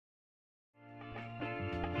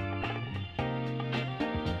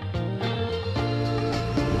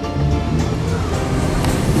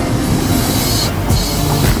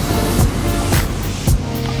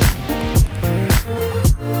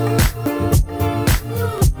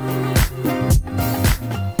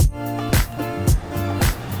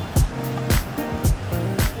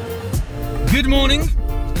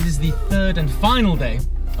final day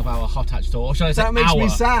of our hot hatch tour, or should I say that makes me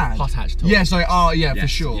sad. Hot hatch tour. Yeah, sorry, yes, for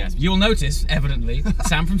sure. Yes. You'll notice, evidently,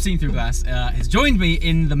 Sam from See Through Glass has joined me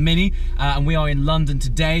in the Mini, and we are in London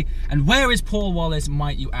today. And where is Paul Wallace,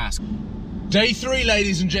 might you ask? Day 3,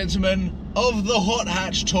 ladies and gentlemen, of the hot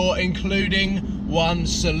hatch tour, including one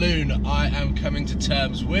saloon. I am coming to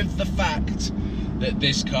terms with the fact that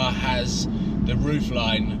this car has the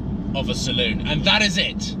roofline of a saloon, and that is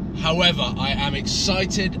it. However, I am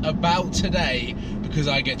excited about today because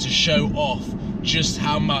I get to show off just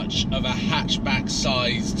how much of a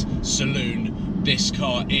hatchback-sized saloon this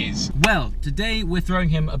car is. Well, today we're throwing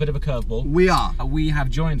him a bit of a curveball. We are. We have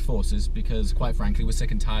joined forces because, quite frankly, we're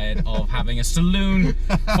sick and tired of having a saloon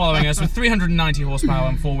following us with 390 horsepower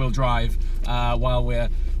and four-wheel drive while we're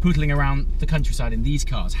pootling around the countryside in these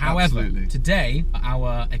cars. However, today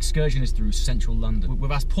our excursion is through central London. We've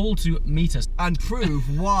asked Paul to meet us and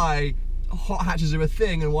prove why hot hatches are a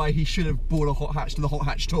thing and why he should have bought a hot hatch to the hot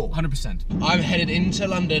hatch tour. 100%. I'm headed into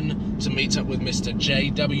London to meet up with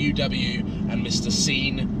MrJWW and Mr.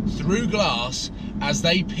 Seen Through Glass as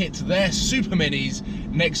they pit their super minis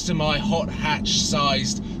next to my hot hatch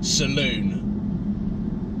sized saloon.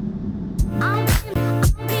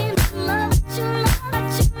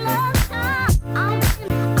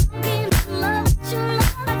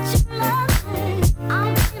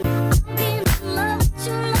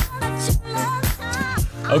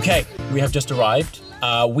 Okay, we have just arrived.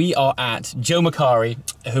 We are at Joe Macari,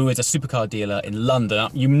 who is a supercar dealer in London.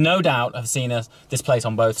 You no doubt have seen this place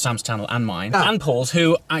on both Sam's channel and mine, and Paul's,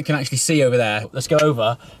 who I can actually see over there. Let's go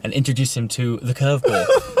over and introduce him to the curveball.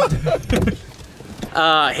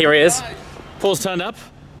 Here he is. Hi. Paul's turned up.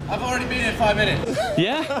 I've already been here 5 minutes.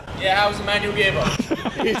 Yeah? Yeah, how was the manual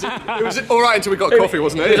gearbox? It was alright until we got coffee,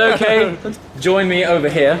 wasn't it? It was okay. Join me over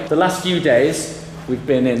here. The last few days, we've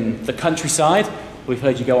been in the countryside. We've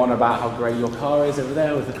heard you go on about how great your car is over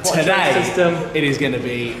there with the quattro system. It is going to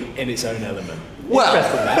be in its own element.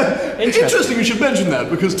 Well, interesting you should mention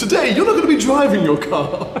that, because today you're not going to be driving your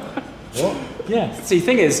car. What? Yeah. See, the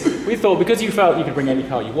thing is, we thought because you felt you could bring any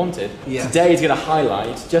car you wanted, today is going to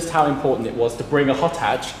highlight just how important it was to bring a hot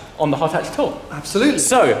hatch on the hot hatch tour. Absolutely.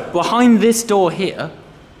 So, behind this door here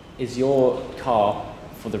is your car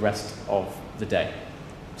for the rest of the day.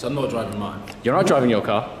 So I'm not driving mine. You're not driving your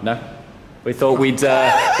car, no. We thought we'd.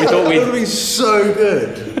 That would have been so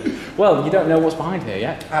good. Well, you don't know what's behind here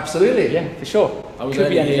yet. Absolutely. Yeah, for sure. Could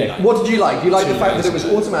be anything. What did you like? You liked the fact that it was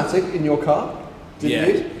automatic in your car?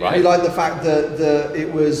 Didn't you? Right. You liked the fact that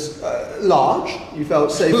it was large. You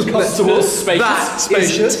felt safe and comfortable. Spacious. That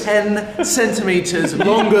is 10 centimetres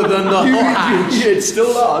longer than the hot hatch. It's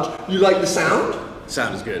still large. You like the sound?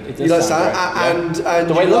 Sound is good. You like sound, and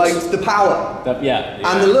you liked the power.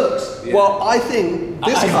 And the looks. Yeah. Well, I think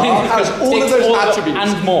this car has all of those attributes.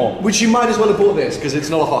 And more. Which you might as well have bought this, because it's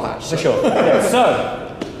not a hot hatch. For sure. Okay,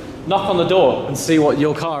 so, knock on the door and see what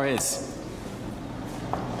your car is.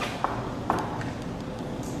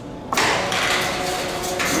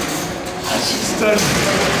 I just don't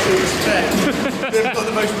know what to expect. They've got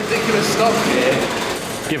the most ridiculous stuff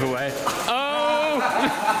here. Giveaway. Oh!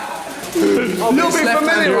 You'll be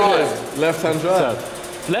familiar with it. Left-hand drive.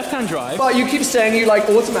 So, left-hand drive. But you keep saying you like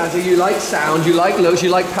automatic, you like sound, you like looks, you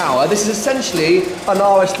like power. This is essentially an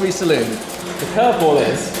RS3 saloon. The curveball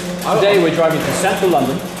is, today we're driving through central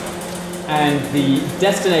London, and the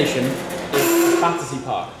destination is Battersea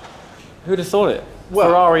Park. Who'd have thought it? Well,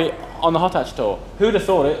 Ferrari on the hot hatch tour. Who'd have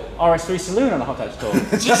thought it? RS3 saloon on the hot hatch tour.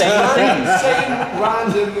 Same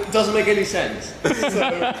random, doesn't make any sense.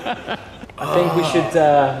 I think we should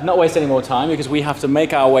not waste any more time because we have to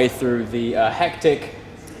make our way through the hectic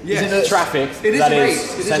traffic. It is a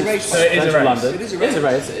race. It is a race. Central London. It is a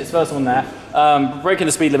race. It's first one there. Breaking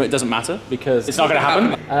the speed limit doesn't matter because it's not going to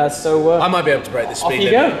happen. I might be able to break the speed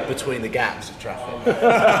limit between the gaps of traffic.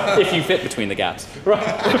 If you fit between the gaps.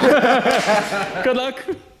 Right. Good luck.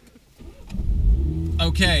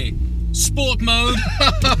 Okay. Sport mode.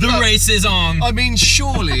 The race is on. I mean,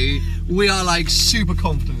 surely we are like super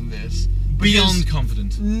confident in this. Beyond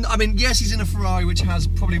confident. I mean, yes, he's in a Ferrari which has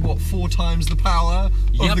probably, what, 4 times the power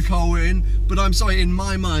of the car we're in, but I'm sorry, in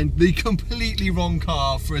my mind, the completely wrong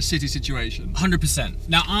car for a city situation. 100%.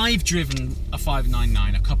 Now, I've driven a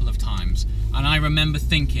 599 a couple of times, and I remember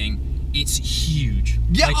thinking, it's huge.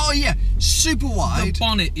 Yeah, like, oh yeah, super wide. The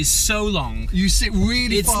bonnet is so long. You sit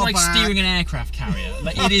really far back. It's like steering an aircraft carrier.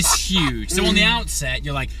 Like, it is huge. So on the outset,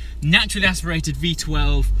 you're like, naturally aspirated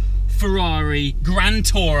V12, Ferrari, Grand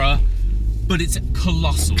Tourer, but it's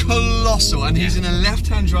colossal. Colossal, and he's in a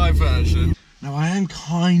left-hand drive version. Now, I am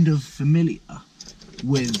kind of familiar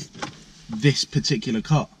with this particular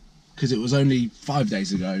car, because it was only 5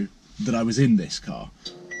 days ago that I was in this car.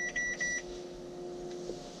 It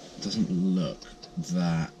doesn't look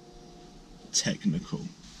that technical.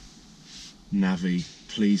 Navi,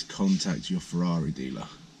 please contact your Ferrari dealer.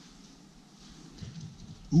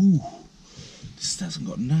 Ooh, this hasn't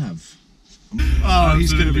got nav. Oh,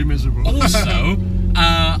 he's going to be miserable. Also,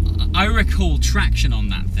 I recall traction on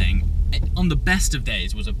that thing on the best of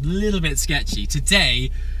days was a little bit sketchy.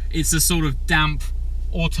 Today, it's a sort of damp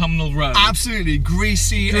autumnal road. Absolutely,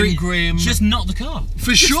 greasy and grim. Just not the car.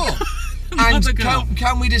 For sure. And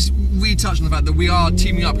can we just retouch on the fact that we are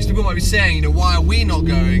teaming up? Because people might be saying, you know, why are we not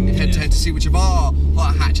going head to head to see which of our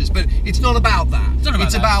hot hatches? But it's not about that.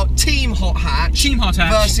 It's about team hot hatch. Team hot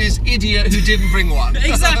hatch versus idiot who didn't bring one.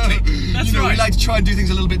 Exactly. That's you know, right. We like to try and do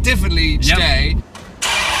things a little bit differently each day.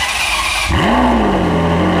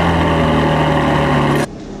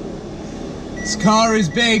 This car is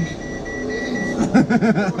big.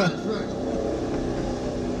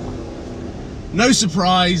 No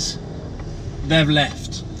surprise, they've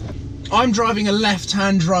left. I'm driving a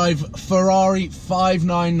left-hand drive Ferrari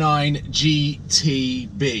 599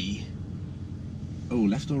 GTB. Oh,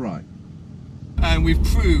 left or right? And we've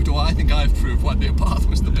proved, or I think I've proved, why the Abarth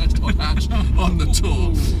was the best hot hatch on the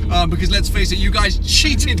tour. Because let's face it, you guys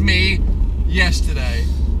cheated me yesterday.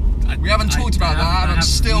 We haven't talked about that, and I'm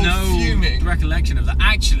still fuming. Recollection of that.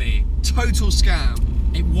 Actually, total scam.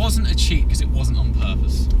 It wasn't a cheat because it wasn't on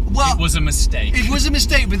purpose. Well, it was a mistake. It was a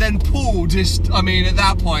mistake, but then Paul just, I mean, at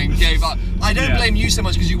that point gave up. I don't blame you so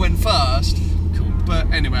much because you went first. Cool. But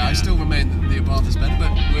anyway, I still remain that the Abarth is better,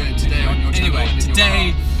 but we're today on your channel. Anyway,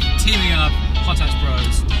 today, teaming up, Hot Hatch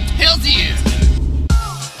Bros. Hail to you!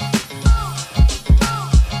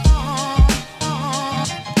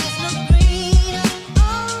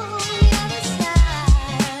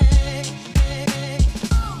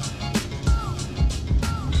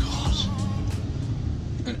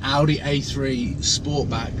 Audi A3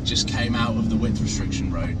 Sportback just came out of the width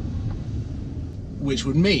restriction road, which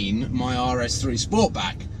would mean my RS3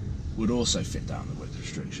 Sportback would also fit down the width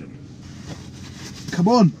restriction. Come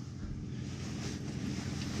on!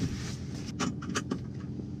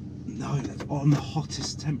 No, that's on the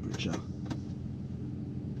hottest temperature.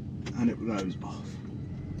 And it goes off.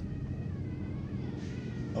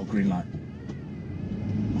 Oh, green light.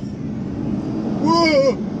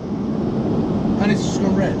 Whoa! And it's just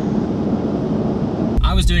gone red.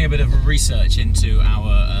 I was doing a bit of research into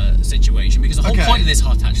our situation because the whole point of this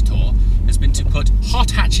hot hatch tour has been to put hot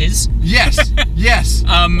hatches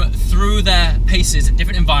through their paces at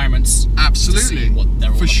different environments. Absolutely. To see what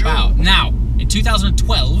they're all about. Now, in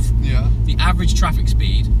 2012, the average traffic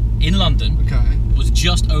speed in London was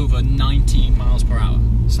just over 90 miles per hour.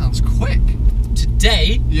 Sounds quick.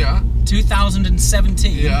 Today,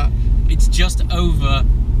 2017, it's just over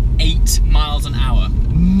 8 miles an hour.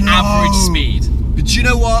 Average speed. But you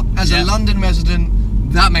know what? As a London resident,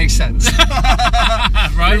 that makes sense.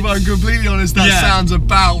 Right? If I'm completely honest, that sounds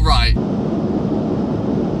about right.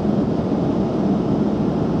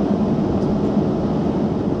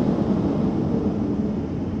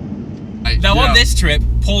 Now on this trip,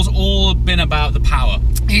 Paul's all been about the power.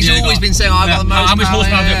 He's always been saying, I've got the most how much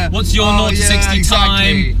horsepower? What's your 0 to 60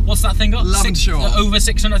 time? What's that thing got? Over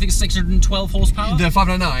 600, I think it's 612 horsepower. The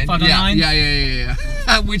 599? 599? Yeah.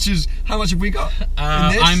 Which is, how much have we got in this?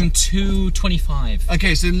 I'm 225.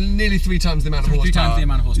 Okay, so nearly 3 times the amount of horsepower. 3 times the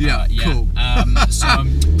amount of horsepower, cool. So,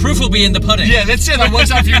 proof will be in the pudding. Yeah, let's see how that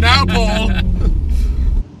works out for you now, Paul. I'm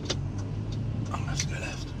gonna have to go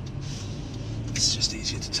left. It's just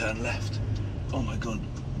easier to turn left. Oh my god.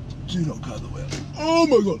 Do not cut the wheel. Oh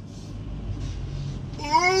my god.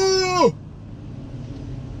 Oh.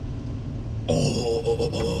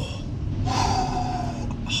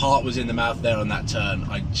 Heart was in the mouth there on that turn.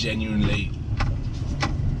 I genuinely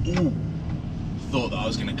thought that I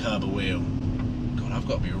was going to curb a wheel. God, I've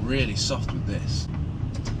got to be really soft with this.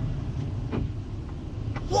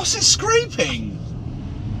 What's it scraping?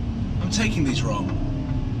 I'm taking these wrong.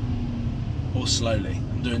 Or slowly.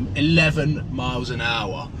 I'm doing 11 miles an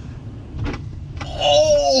hour.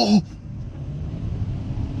 Oh!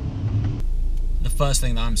 The first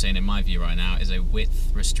thing that I'm seeing in my view right now is a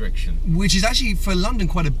width restriction. Which is actually, for London,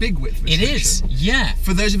 quite a big width restriction. It is, yeah.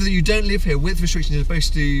 For those of you who don't live here, width restrictions are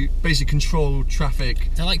supposed to basically control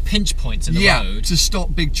traffic. They're like pinch points in the road. To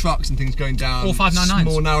stop big trucks and things going down. Or 599s.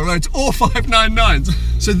 Small, narrow roads. Or 599s.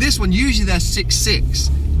 So this one, usually they're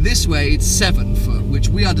 6'6". This way, it's 7 foot, which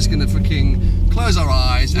we are just going to freaking close our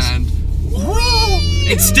eyes and...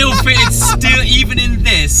 It's still even in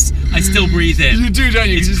this, I still breathe in. You do, don't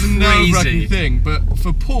you? Because it's a nerve-wracking thing. But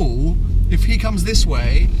for Paul, if he comes this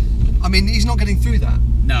way, I mean, he's not getting through that.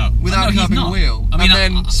 No. Without having a wheel. I mean,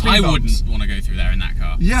 and then I wouldn't want to go through there in that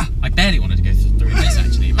car. Yeah. I barely wanted to go through this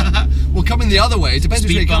actually. But well, coming the other way, it depends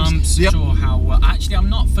which way it comes. Bumps, yep. Sure, how well. Actually, I'm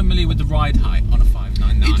not familiar with the ride height on a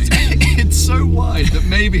 599. It's so wide that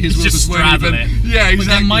maybe his wheels just won't even. Yeah, exactly. But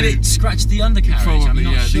then might it scratch the undercarriage? Probably,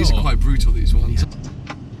 I'm not sure. These are quite brutal, these ones.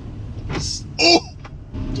 Oh!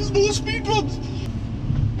 There's more speed bumps!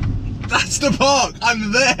 That's the park!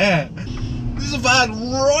 I'm there! There's a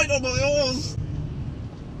van right on my horse!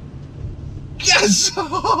 Yes!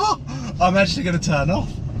 I'm actually going to turn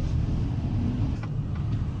off.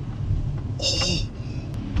 Oh.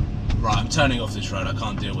 Right, I'm turning off this road. I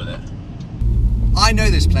can't deal with it. I know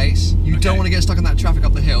this place. You don't want to get stuck in that traffic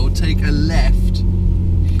up the hill. Take a left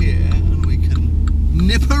here and we can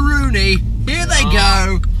nipperoonie. Here they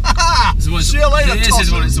go! See you later, this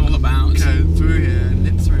is what it's all about. Go through here,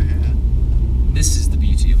 nip through here. This is the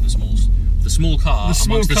beauty of the small car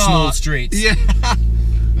amongst the small streets. Yeah,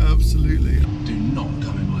 absolutely. Do not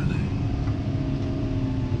come in my lane.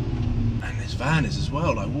 And this van is as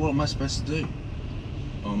well. Like, what am I supposed to do?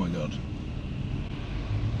 Oh my god.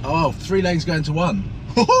 Oh, 3 lanes going to 1.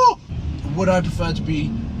 Would I prefer to be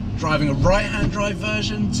driving a right-hand drive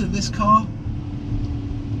version to this car?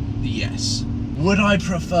 Yes. Would I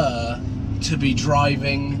prefer to be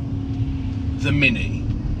driving the Mini?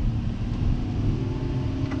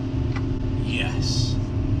 Yes.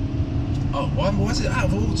 Oh, why is it out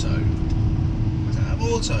of auto? Why is it out of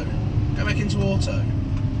auto? Go back into auto.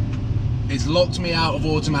 It's locked me out of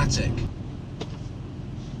automatic.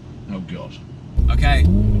 Oh god. Okay.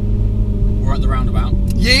 We're at the roundabout.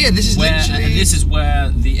 Yeah, this is literally... And this is where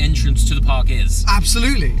the entrance to the park is.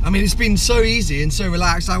 Absolutely. I mean, it's been so easy and so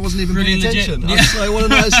relaxed, I wasn't even paying attention. Yeah. I was like, what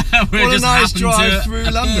a nice drive through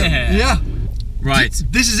London. Yeah. Right.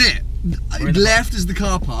 This is it. Left is the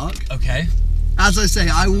car park. Okay. As I say,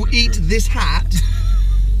 I will eat this hat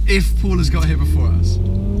if Paul has got here before us. I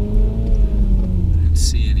don't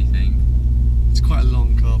see anything. It's quite a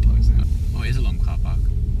long car park, isn't it? Oh, it is a long car park.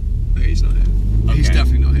 No, he's not here. Okay. He's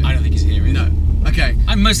definitely not here. I don't think he's here either. No. Okay.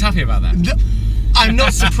 I'm most happy about that. No, I'm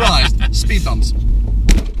not surprised. Speed bumps.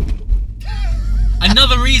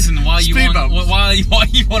 Another reason why you want why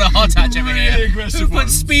you want a hot hatch over here. Really aggressive Put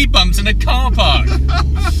speed bumps in a car park.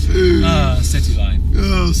 City life.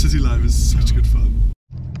 Oh, city life is such good fun.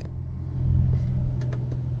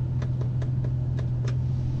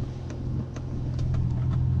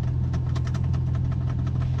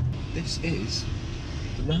 This is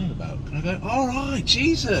the roundabout. And I go, alright,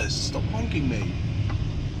 Jesus, stop honking me.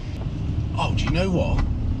 Oh, do you know what?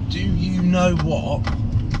 Do you know what?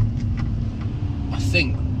 I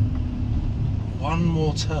think one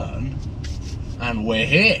more turn and we're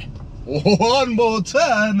here. One more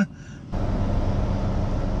turn.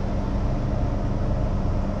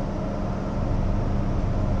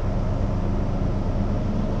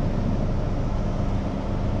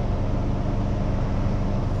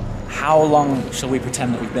 How long shall we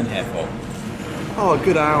pretend that we've been here for? Oh, a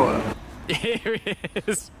good hour. Here he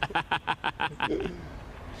is.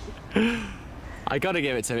 I gotta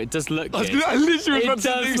give it to him. It does look good. I literally it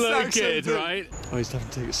does look good, right? Oh, he's having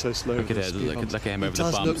to take it so slow. Look at it. Look at him over the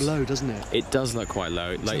bumps. It does look low, doesn't it? It does look quite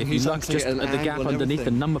low. Like if you look just at the gap underneath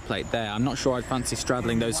the number plate there, I'm not sure I'd fancy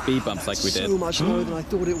straddling those speed bumps like we did. So much lower than I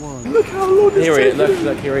thought it was. Look how long it's taking.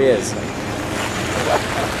 Look, here he is.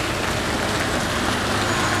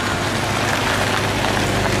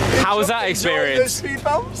 How was that experience? Those speed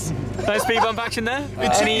bumps? No speed bump action there?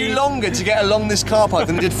 It took you longer to get along this car park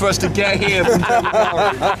than it did for us to get here. But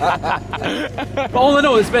all in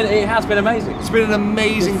all, it has been amazing. It's been an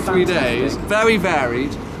amazing 3 days. Very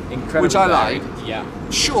varied. Incredibly which I varied. like. Yeah.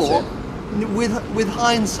 Sure, with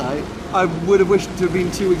hindsight, I would have wished it to have been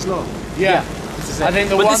 2 weeks long. Yeah. I think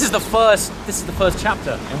this is the first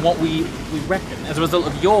chapter in what we reckon as a result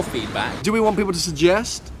of your feedback. Do we want people to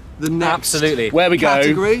suggest the next where we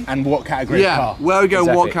category? Go and what category of car? Where we go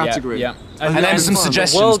and what category. Yeah. And then some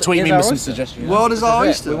suggestions. Tweet me with some suggestions. World is our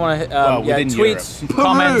oyster. We want to tweets, Peru.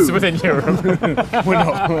 comments within Europe. We're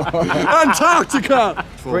not. Antarctica!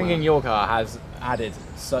 Bringing your car has added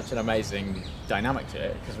such an amazing dynamic to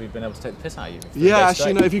it because we've been able to take the piss out of you. Yeah,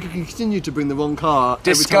 actually, if you could continue to bring the wrong car.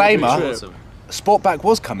 Disclaimer: awesome. Sportback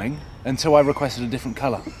was coming until I requested a different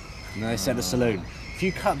colour, and they said a saloon. If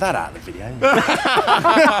you cut that out of the video.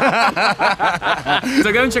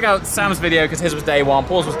 So go and check out Sam's video because his was day 1,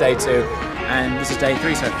 Paul's was day 2, and this is day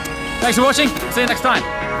 3. So thanks for watching. See you next time.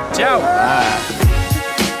 Ciao. Bye.